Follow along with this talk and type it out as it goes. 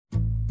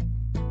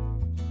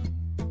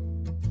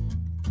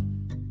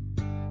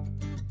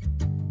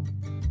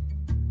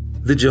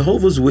The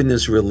Jehovah's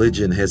Witness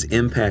religion has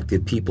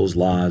impacted people's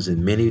lives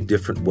in many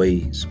different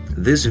ways.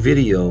 This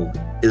video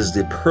is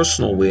the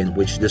personal way in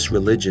which this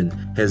religion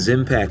has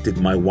impacted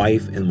my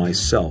wife and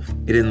myself.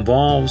 It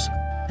involves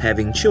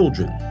having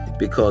children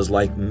because,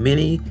 like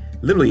many,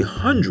 literally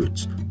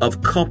hundreds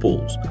of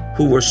couples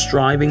who were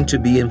striving to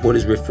be in what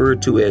is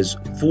referred to as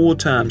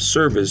full-time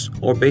service,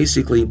 or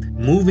basically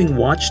moving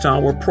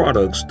Watchtower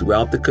products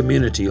throughout the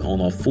community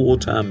on a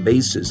full-time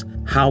basis,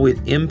 how it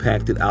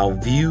impacted our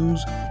views,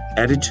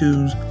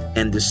 attitudes,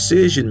 and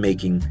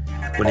decision-making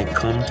when it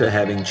comes to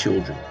having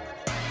children.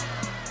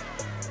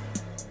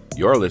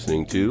 You're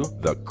listening to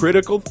The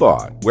Critical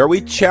Thought, where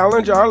we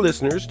challenge our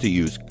listeners to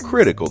use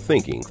critical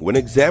thinking when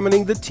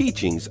examining the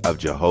teachings of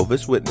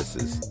Jehovah's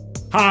Witnesses.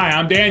 Hi,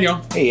 I'm Daniel.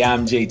 Hey,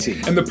 I'm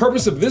JT. And the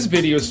purpose of this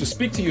video is to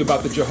speak to you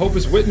about the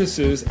Jehovah's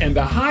Witnesses and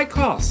the high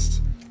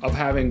cost of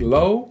having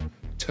low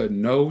to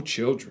no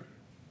children.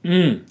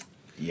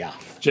 Yeah.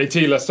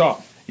 JT, let's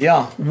talk.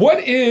 Yeah.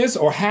 What is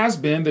or has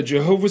been the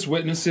Jehovah's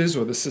Witnesses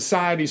or the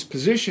Society's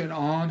position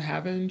on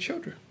having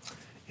children?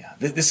 Yeah.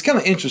 This is kind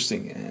of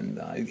interesting, and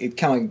it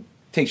kind of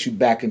takes you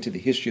back into the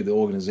history of the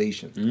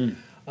organization.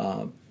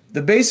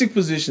 The basic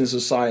position the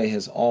society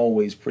has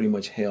always pretty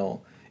much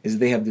held is that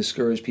they have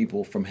discouraged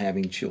people from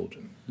having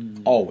children.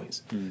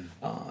 Always.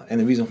 And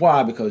the reason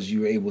why, because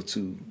you're able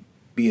to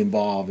be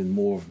involved in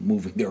more of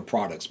moving their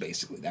products,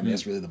 basically. I mean,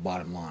 that's really the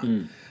bottom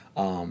line.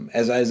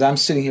 As I'm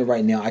sitting here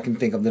right now, I can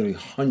think of literally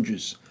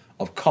hundreds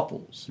of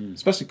couples,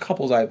 especially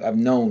couples I've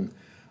known,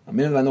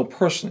 many of them I know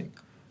personally,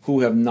 who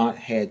have not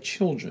had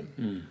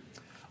children.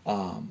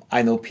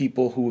 I know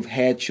people who have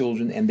had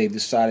children and they've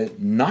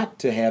decided not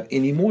to have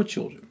any more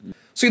children.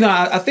 So,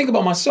 I think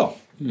about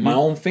myself, my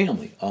own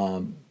family,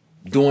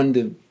 during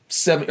the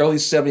early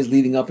 70s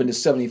leading up into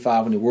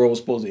 75 when the world was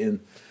supposed to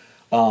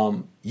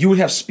end. You would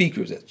have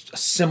speakers at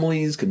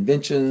assemblies,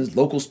 conventions,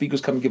 local speakers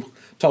come and give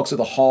talks at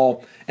the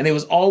hall, and they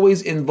was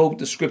always invoke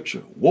the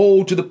scripture,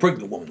 woe to the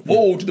pregnant woman,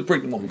 woe to the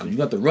pregnant woman, because you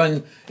have to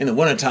run in the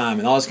wintertime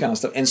and all this kind of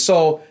stuff. And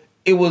so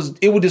it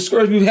would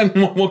discourage me from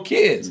having more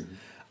kids.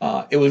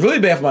 It was really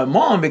bad for my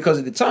mom because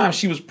at the time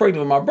she was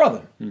pregnant with my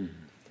brother.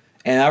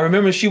 And I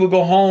remember she would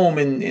go home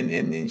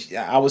and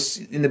I was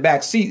in the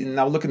back seat and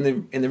I would look in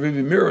the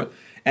rearview mirror,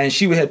 and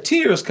she would have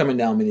tears coming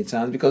down many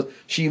times because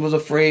she was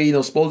afraid,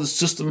 suppose the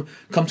system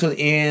come to an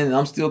end and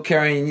I'm still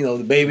carrying,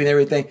 the baby and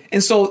everything.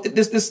 And so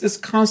this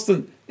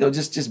constant,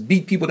 just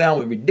beat people down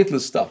with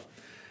ridiculous stuff.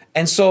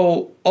 And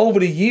so over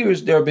the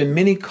years, there have been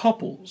many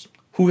couples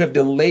who have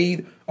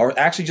delayed or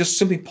actually just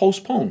simply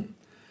postponed.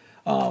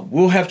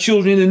 We'll have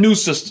children in the new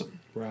system.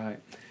 Right.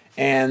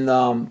 And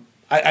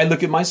I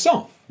look at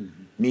myself,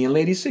 me and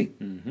Lady C.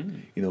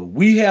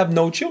 We have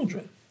no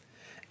children.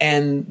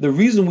 And the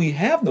reason we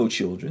have no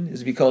children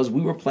is because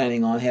we were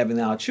planning on having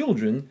our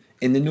children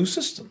in the new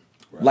system,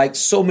 like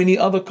so many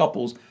other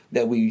couples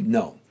that we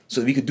know.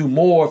 So that we could do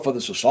more for the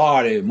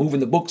society,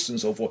 moving the books and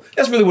so forth.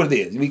 That's really what it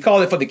is. We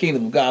call it for the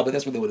kingdom of God, but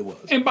that's really what it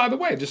was. And by the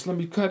way, just let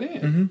me cut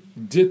in.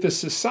 Did the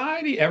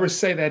society ever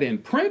say that in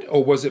print,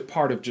 or was it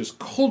part of just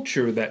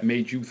culture that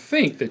made you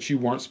think that you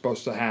weren't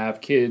supposed to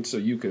have kids so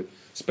you could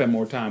spend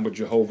more time with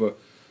Jehovah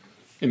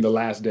in the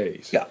last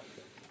days? Yeah.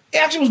 It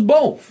actually was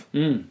both.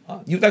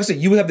 Like I said,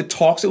 you would have the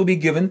talks that would be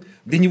given,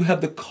 then you have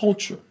the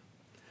culture.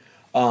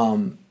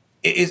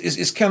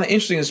 It's kind of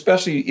interesting,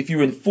 especially if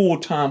you're in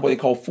full-time, what they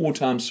call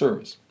full-time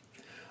service.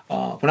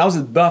 When I was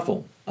at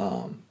Bethel,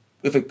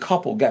 if a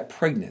couple got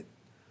pregnant,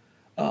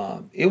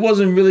 it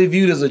wasn't really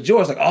viewed as a joy.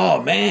 It's like,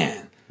 oh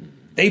man,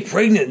 they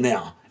pregnant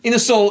now. And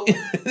so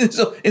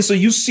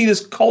you see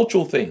this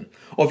cultural thing.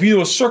 Or if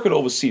you're a circuit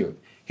overseer,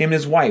 him and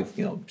his wife,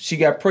 she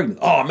got pregnant.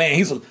 Oh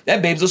man,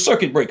 that baby's a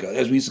circuit breaker,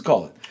 as we used to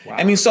call it. Wow.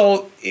 I mean,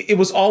 so it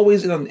was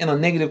always in a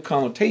negative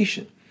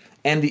connotation.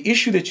 And the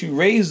issue that you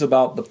raised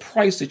about the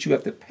price that you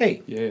have to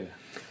pay. Yeah.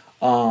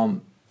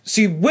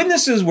 See,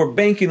 witnesses were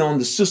banking on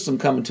the system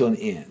coming to an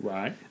end.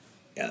 Right.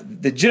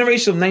 The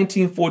generation of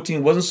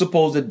 1914 wasn't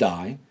supposed to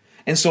die.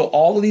 And so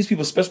all of these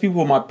people, especially people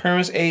who are my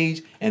parents'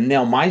 age and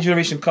now my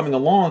generation coming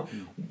along,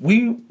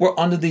 we were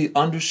under the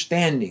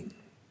understanding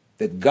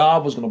that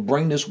God was going to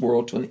bring this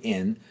world to an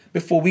end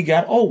before we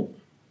got old.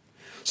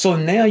 So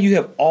now you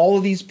have all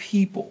of these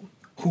people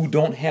who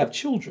don't have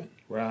children.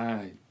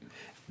 Right.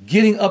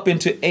 Getting up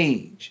into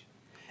age.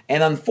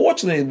 And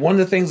unfortunately, one of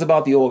the things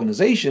about the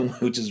organization,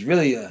 which is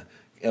really a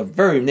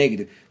very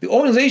negative, the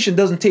organization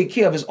doesn't take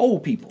care of its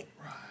old people.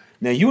 Right.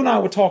 Now, you and I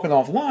were talking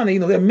offline,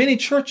 there are many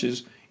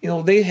churches,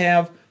 they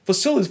have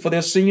facilities for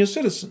their senior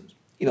citizens.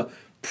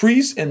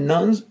 Priests and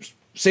nuns,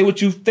 say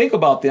what you think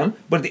about them,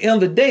 but at the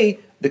end of the day,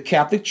 the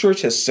Catholic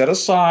Church has set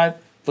aside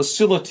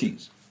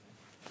facilities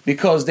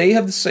because they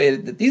have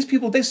said that these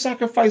people, they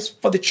sacrifice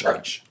for the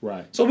church.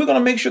 Right. So we're going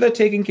to make sure they're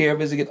taken care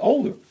of as they get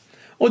older.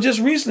 Well,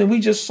 just recently, we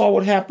just saw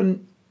what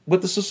happened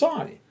with the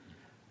society.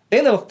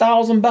 They let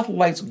 1,000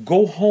 Bethelites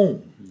go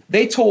home.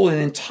 They told an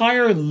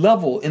entire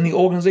level in the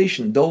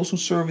organization, those who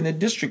serve in the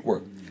district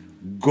work,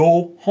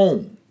 go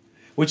home.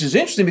 Which is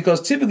interesting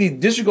because typically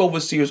district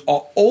overseers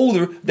are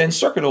older than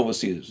circuit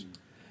overseers.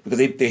 Because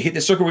they hit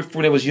the circuit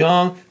when they was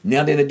young.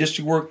 Now they're in the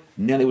district work.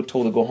 Now they were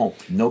told to go home.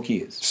 No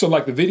kids. So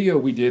like the video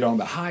we did on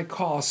the high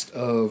cost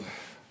of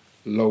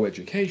low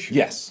education.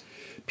 Yes.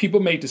 People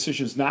made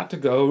decisions not to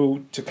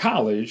go to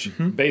college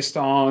based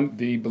on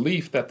the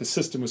belief that the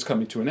system was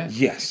coming to an end.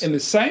 Yes. In the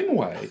same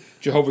way,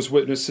 Jehovah's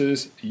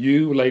Witnesses,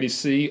 you, Lady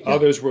C,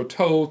 others were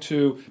told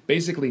to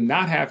basically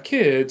not have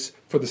kids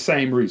for the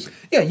same reason.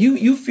 Yeah,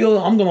 you feel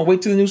I'm going to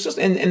wait till the new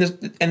system.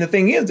 And the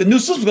thing is, the new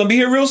system's going to be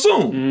here real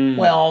soon.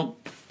 Well,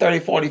 30,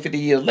 40, 50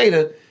 years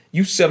later,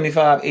 you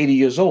 75, 80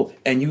 years old,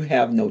 and you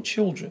have no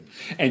children.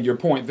 And your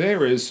point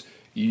there is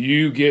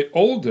you get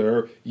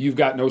older, you've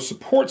got no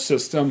support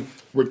system,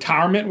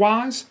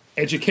 retirement-wise,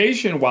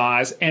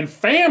 education-wise, and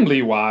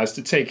family-wise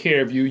to take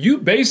care of you. You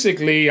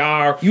basically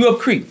are... You up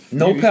creek,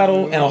 no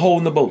paddle, and a hole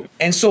in the boat.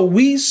 And so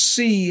we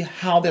see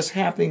how that's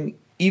happening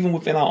even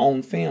within our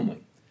own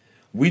family.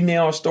 We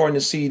now are starting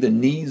to see the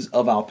needs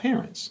of our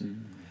parents.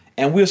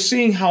 And we're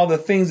seeing how the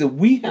things that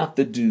we have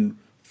to do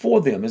for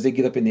them as they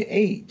get up in their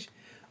age.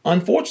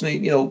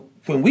 Unfortunately,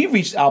 when we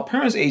reach our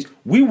parents' age,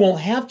 we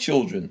won't have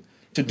children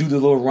to do the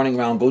little running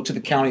around, go to the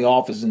county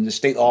office and the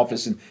state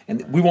office,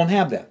 and we won't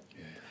have that.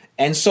 Yeah.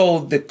 And so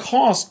the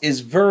cost is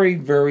very,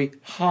 very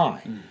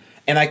high.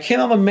 And I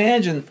cannot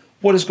imagine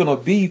what it's going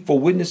to be for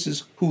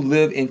witnesses who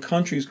live in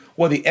countries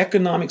where the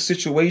economic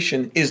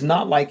situation is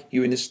not like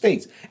here in the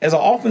States. As I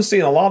often say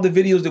in a lot of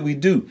the videos that we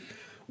do,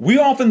 we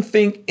often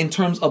think in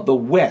terms of the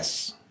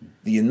West,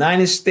 the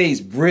United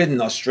States, Britain,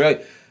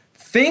 Australia.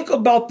 Think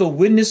about the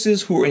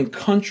witnesses who are in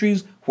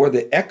countries where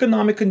the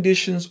economic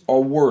conditions are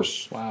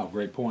worse. Wow,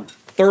 great point.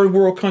 Third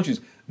world countries.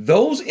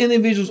 Those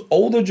individuals,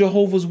 older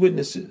Jehovah's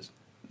Witnesses,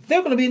 they're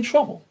going to be in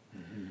trouble.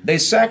 They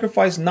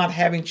sacrificed not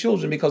having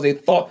children because they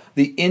thought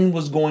the end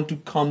was going to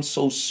come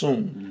so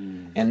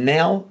soon. And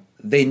now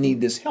they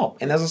need this help.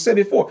 And as I said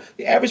before,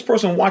 the average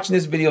person watching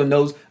this video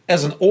knows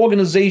as an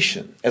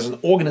organization,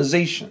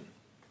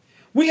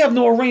 we have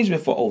no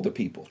arrangement for older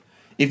people.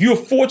 If you're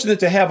fortunate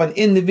to have an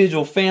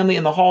individual family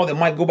in the hall that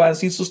might go by and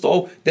see Sister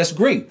O, that's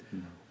great.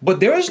 But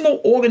there is no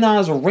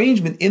organized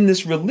arrangement in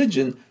this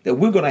religion that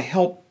we're going to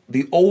help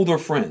the older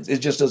friends. It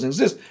just doesn't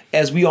exist,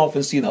 as we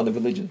often see in other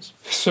religions.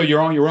 So you're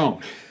on your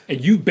own,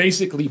 and you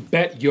basically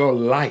bet your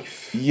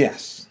life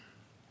Yes.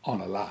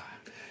 on a lie.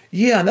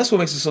 Yeah, and that's what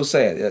makes it so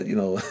sad.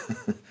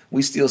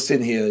 We still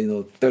sitting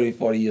here, 30,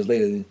 40 years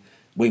later,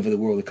 waiting for the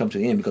world to come to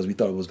the end because we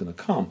thought it was going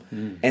to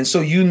come. And so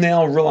you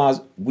now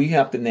realize we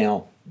have to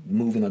now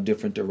move in a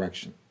different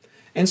direction.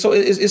 And so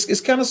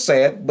it's kind of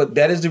sad, but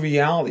that is the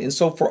reality. And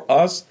so for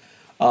us,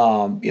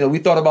 we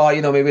thought about,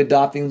 maybe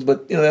adopting,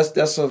 but,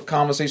 that's a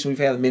conversation we've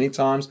had many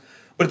times.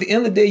 But at the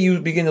end of the day, you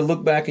begin to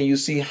look back and you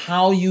see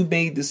how you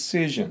made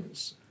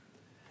decisions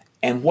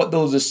and what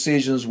those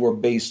decisions were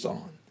based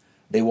on.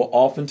 They were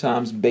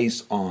oftentimes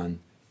based on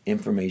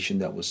information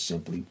that was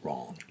simply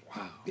wrong.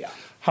 Wow. Yeah.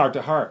 Heart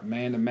to heart,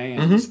 man to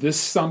man. Is this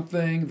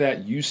something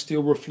that you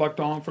still reflect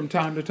on from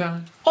time to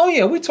time? Oh,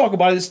 yeah, we talk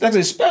about it,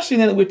 especially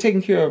now that we're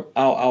taking care of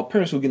our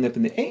parents who are getting up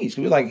in the age.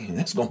 We're like,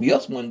 that's going to be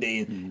us one day,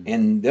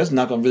 and there's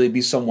not going to really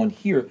be someone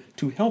here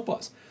to help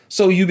us.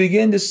 So you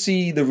begin to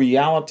see the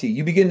reality.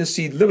 You begin to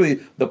see literally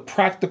the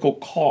practical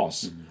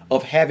costs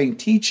of having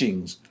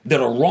teachings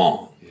that are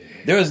wrong.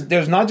 Yeah.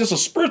 There's not just a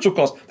spiritual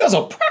cost, there's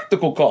a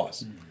practical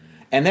cost.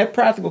 And that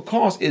practical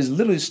cost is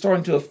literally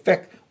starting to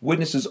affect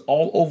witnesses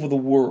all over the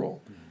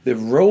world. The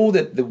role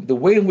that the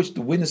way in which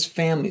the witness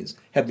families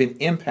have been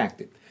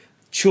impacted.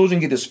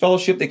 Children get this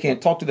fellowship. They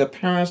can't talk to their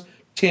parents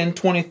 10,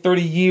 20,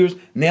 30 years.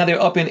 Now they're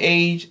up in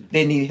age.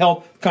 They need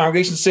help. The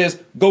congregation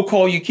says, go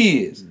call your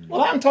kids.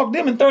 Well, I haven't talked to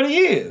them in 30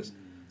 years.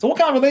 So what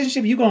kind of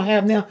relationship are you going to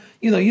have now?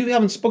 You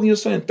haven't spoken to your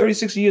son in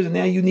 36 years and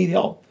now you need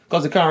help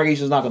because the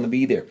congregation is not going to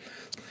be there.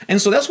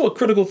 And so that's what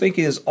critical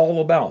thinking is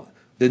all about.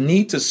 The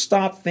need to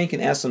stop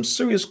thinking, ask some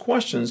serious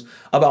questions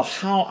about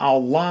how our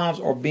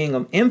lives are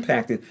being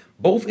impacted,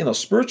 both in a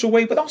spiritual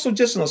way, but also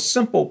just in a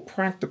simple,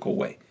 practical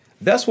way.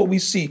 That's what we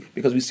see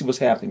because we see what's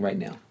happening right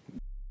now.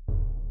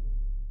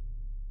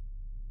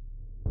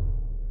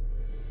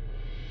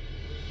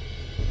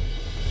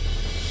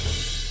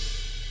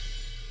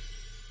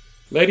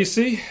 Lady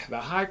C, the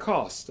high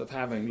cost of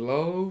having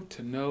low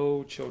to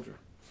no children.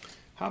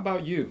 How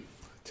about you?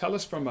 Tell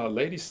us from a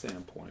lady's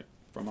standpoint,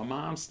 from a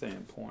mom's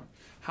standpoint,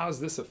 how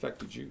has this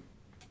affected you?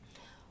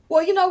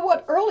 Well, you know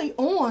what? Early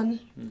on,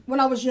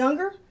 when I was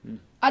younger,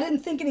 I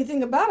didn't think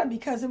anything about it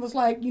because it was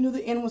like you knew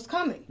the end was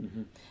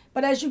coming.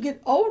 But as you get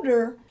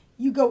older,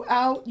 you go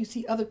out, you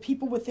see other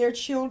people with their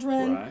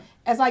children. Right.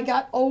 As I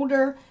got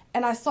older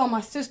and I saw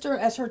my sister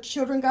as her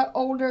children got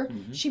older,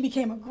 she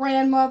became a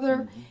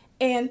grandmother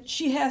and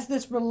she has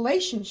this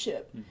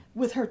relationship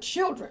with her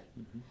children.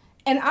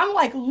 And I'm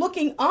like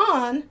looking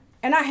on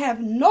and I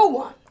have no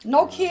one,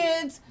 no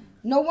kids,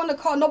 no one to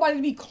call, nobody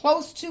to be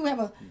close to, have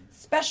a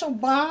special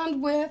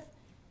bond with.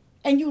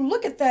 And you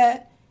look at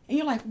that and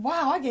you're like,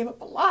 wow, I gave up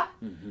a lot.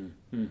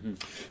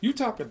 You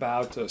talked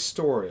about a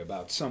story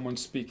about someone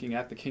speaking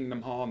at the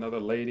Kingdom Hall, another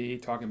lady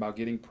talking about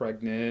getting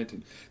pregnant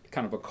and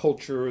kind of a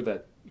culture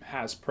that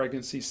has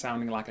pregnancy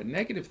sounding like a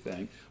negative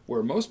thing,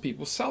 where most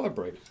people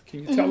celebrate it.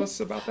 Can you tell us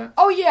about that?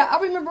 Oh, yeah. I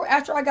remember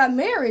after I got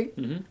married,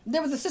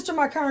 there was a sister in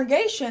my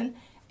congregation,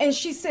 and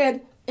she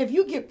said, if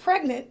you get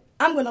pregnant,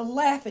 I'm going to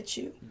laugh at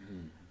you.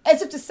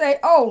 As if to say,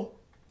 oh,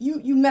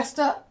 you messed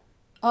up.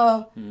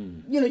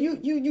 You know,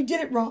 you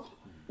did it wrong.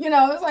 You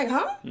know, it's like,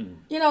 huh?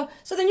 You know,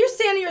 so then you're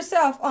saying to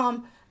yourself,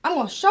 I'm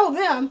going to show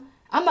them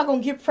I'm not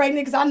going to get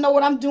pregnant because I know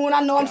what I'm doing.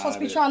 I know I'm supposed to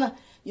be trying to,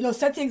 you know,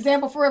 set the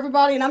example for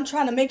everybody. And I'm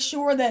trying to make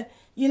sure that,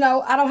 you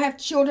know, I don't have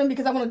children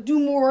because I want to do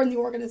more in the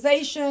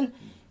organization.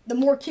 The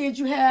more kids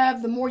you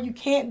have, the more you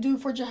can't do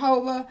for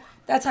Jehovah,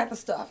 that type of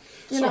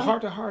stuff. You know?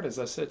 Heart to heart, as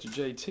I said to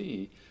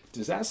JT,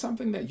 is that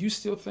something that you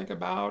still think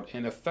about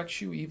and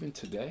affects you even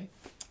today?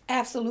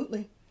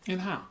 Absolutely.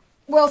 And how?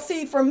 Well,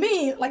 see, for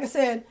me, like I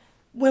said,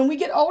 when we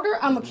get older,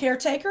 I'm a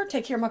caretaker,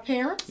 take care of my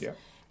parents. Yeah.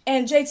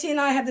 And JT and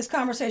I have this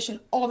conversation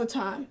all the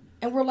time.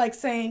 And we're like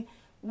saying,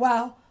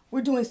 wow,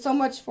 we're doing so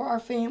much for our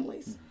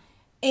families.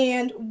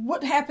 And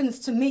what happens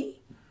to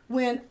me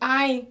when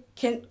I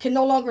can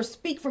no longer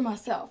speak for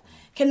myself,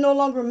 can no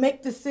longer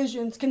make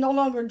decisions, can no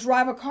longer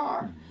drive a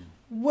car?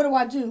 What do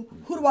I do?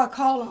 Who do I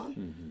call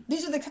on?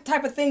 These are the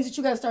type of things that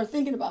you got to start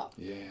thinking about.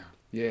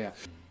 Yeah.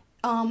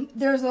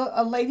 There's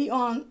a lady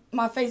on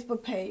my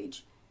Facebook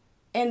page,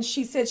 and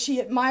she said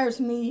she admires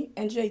me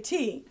and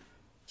JT.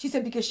 She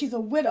said because she's a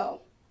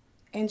widow,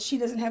 and she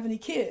doesn't have any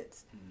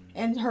kids,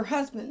 and her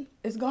husband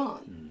is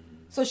gone.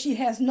 So she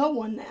has no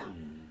one now.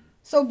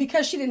 So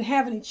because she didn't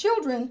have any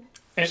children,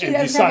 she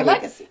doesn't have a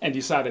legacy. And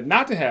decided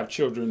not to have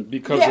children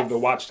because of the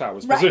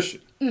Watchtower's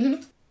position.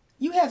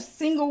 You have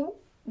single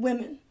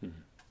women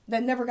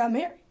that never got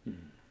married,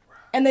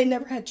 and they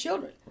never had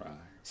children. Right.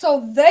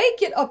 So they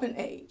get up in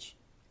age,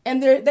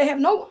 and they have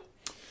no one.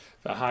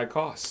 The high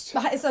cost.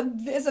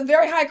 It's a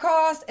very high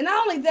cost, and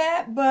not only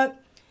that,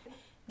 but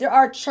there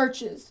are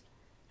churches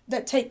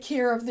that take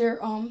care of their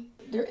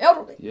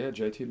elderly. Yeah,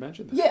 JT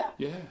mentioned that.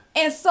 Yeah.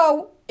 And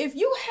so if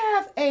you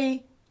have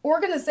a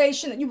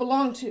organization that you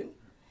belong to,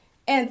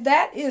 and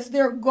that is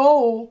their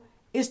goal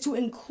is to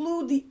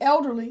include the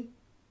elderly,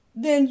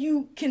 then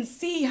you can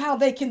see how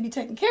they can be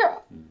taken care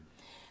of.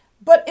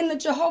 But in the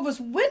Jehovah's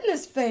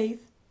Witness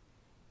faith,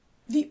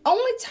 the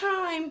only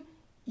time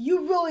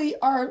you really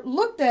are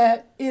looked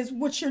at is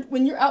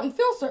when you're out in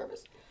field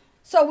service.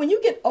 So when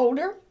you get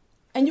older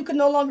and you can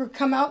no longer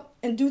come out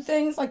and do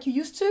things like you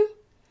used to,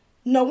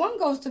 no one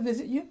goes to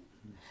visit you.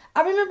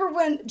 I remember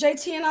when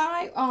JT and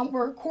I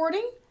were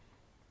courting,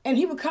 and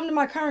he would come to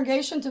my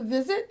congregation to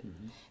visit,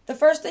 the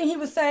first thing he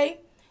would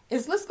say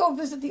is, let's go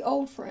visit the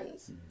old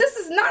friends. This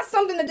is not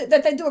something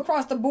that they do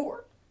across the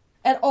board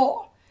at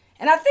all.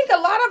 And I think a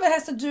lot of it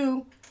has to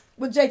do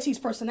with JT's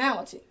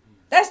personality.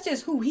 That's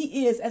just who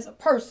he is as a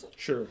person.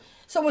 Sure.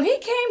 So when he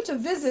came to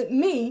visit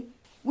me,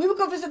 we would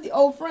go visit the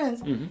old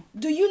friends.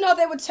 Do you know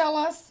they would tell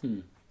us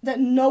that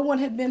no one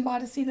had been by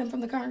to see them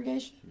from the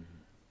congregation?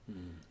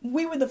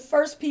 We were the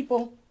first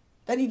people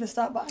that even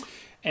stopped by.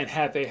 And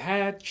had they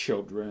had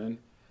children,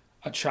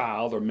 a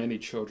child or many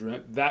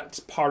children, that's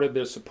part of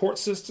their support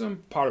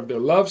system, part of their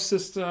love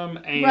system,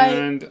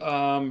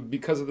 and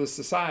because of the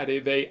society,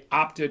 they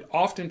opted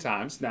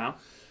oftentimes. Now,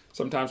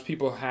 sometimes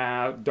people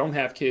don't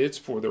have kids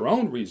for their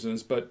own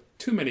reasons, but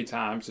too many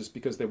times it's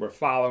because they were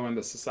following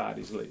the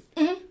society's lead.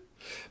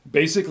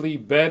 Basically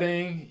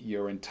betting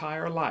your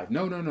entire life.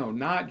 No,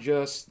 not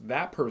just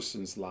that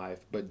person's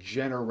life, but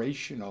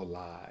generational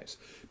lives.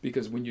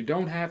 Because when you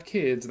don't have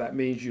kids, that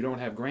means you don't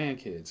have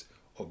grandkids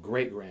or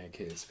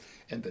great-grandkids.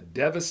 And the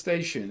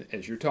devastation,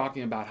 as you're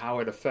talking about how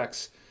it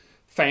affects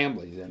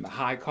families and the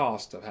high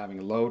cost of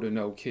having low to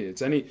no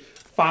kids. Any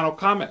final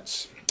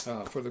comments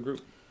for the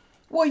group?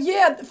 Well,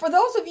 yeah, for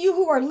those of you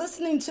who are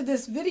listening to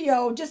this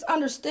video, just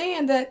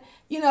understand that,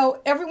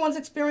 everyone's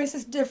experience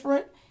is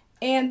different.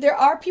 And there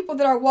are people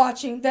that are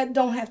watching that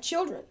don't have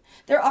children.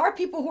 There are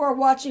people who are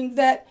watching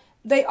that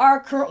they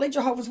are currently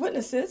Jehovah's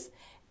Witnesses.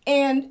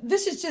 And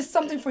this is just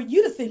something for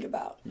you to think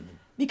about.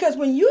 Because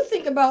when you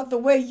think about the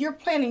way you're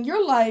planning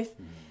your life,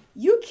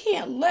 you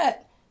can't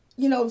let,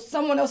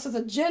 someone else's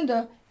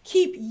agenda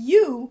keep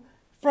you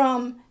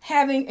from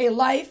having a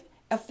life,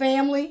 a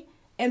family,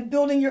 and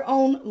building your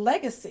own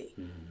legacy.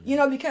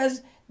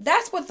 Because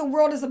that's what the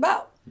world is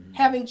about.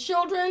 Having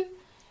children,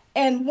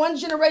 and one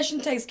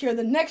generation takes care of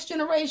the next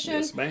generation.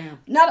 Yes, ma'am.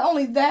 Not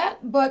only that,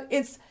 but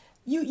it's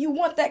you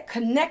want that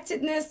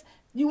connectedness.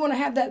 You want to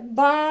have that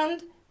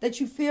bond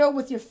that you feel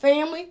with your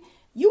family.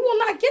 You will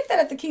not get that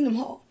at the Kingdom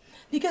Hall.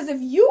 Because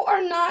if you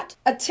are not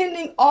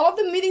attending all of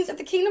the meetings at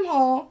the Kingdom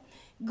Hall,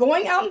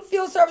 going out in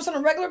field service on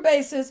a regular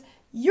basis,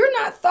 you're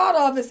not thought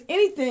of as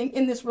anything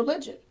in this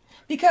religion.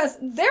 Because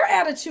their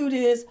attitude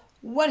is,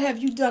 what have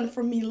you done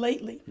for me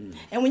lately?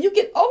 And when you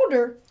get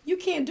older, you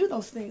can't do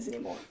those things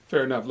anymore.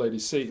 Fair enough, Lady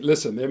C.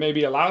 Listen, there may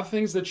be a lot of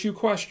things that you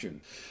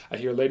question. I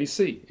hear Lady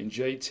C and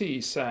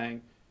JT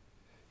saying,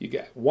 you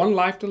got one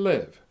life to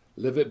live.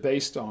 Live it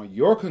based on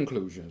your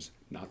conclusions,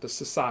 not the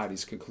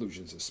society's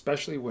conclusions,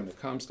 especially when it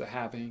comes to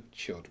having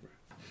children.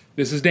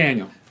 This is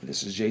Daniel.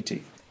 This is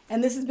JT.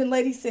 And this has been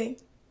Lady C.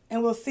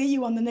 And we'll see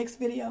you on the next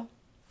video.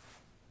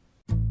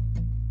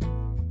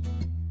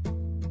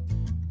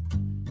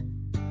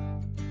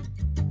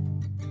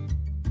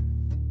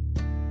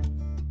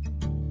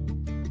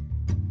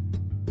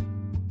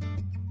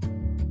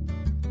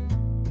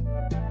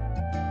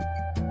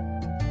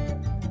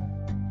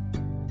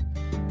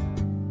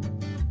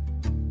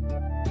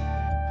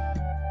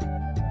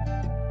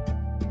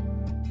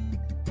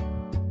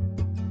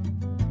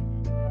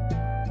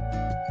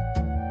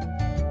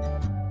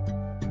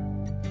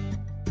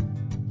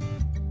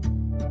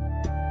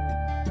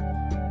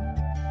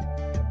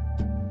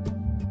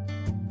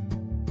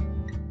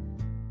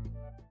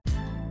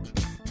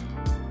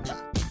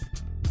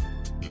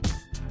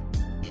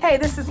 Hey,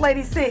 this is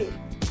Lady C.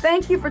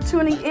 Thank you for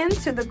tuning in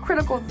to The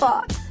Critical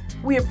Thought.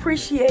 We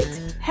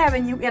appreciate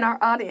having you in our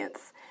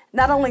audience.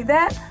 Not only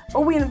that,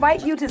 but we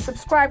invite you to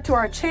subscribe to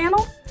our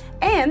channel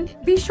and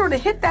be sure to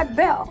hit that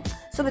bell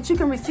so that you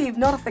can receive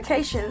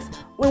notifications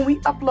when we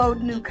upload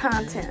new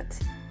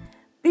content.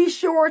 Be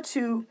sure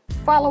to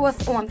follow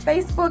us on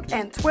Facebook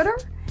and Twitter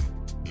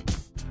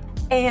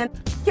and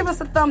give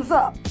us a thumbs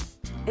up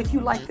if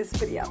you like this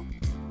video.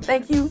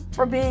 Thank you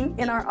for being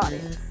in our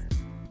audience.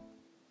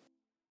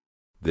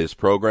 This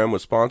program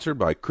was sponsored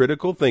by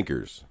Critical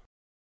Thinkers.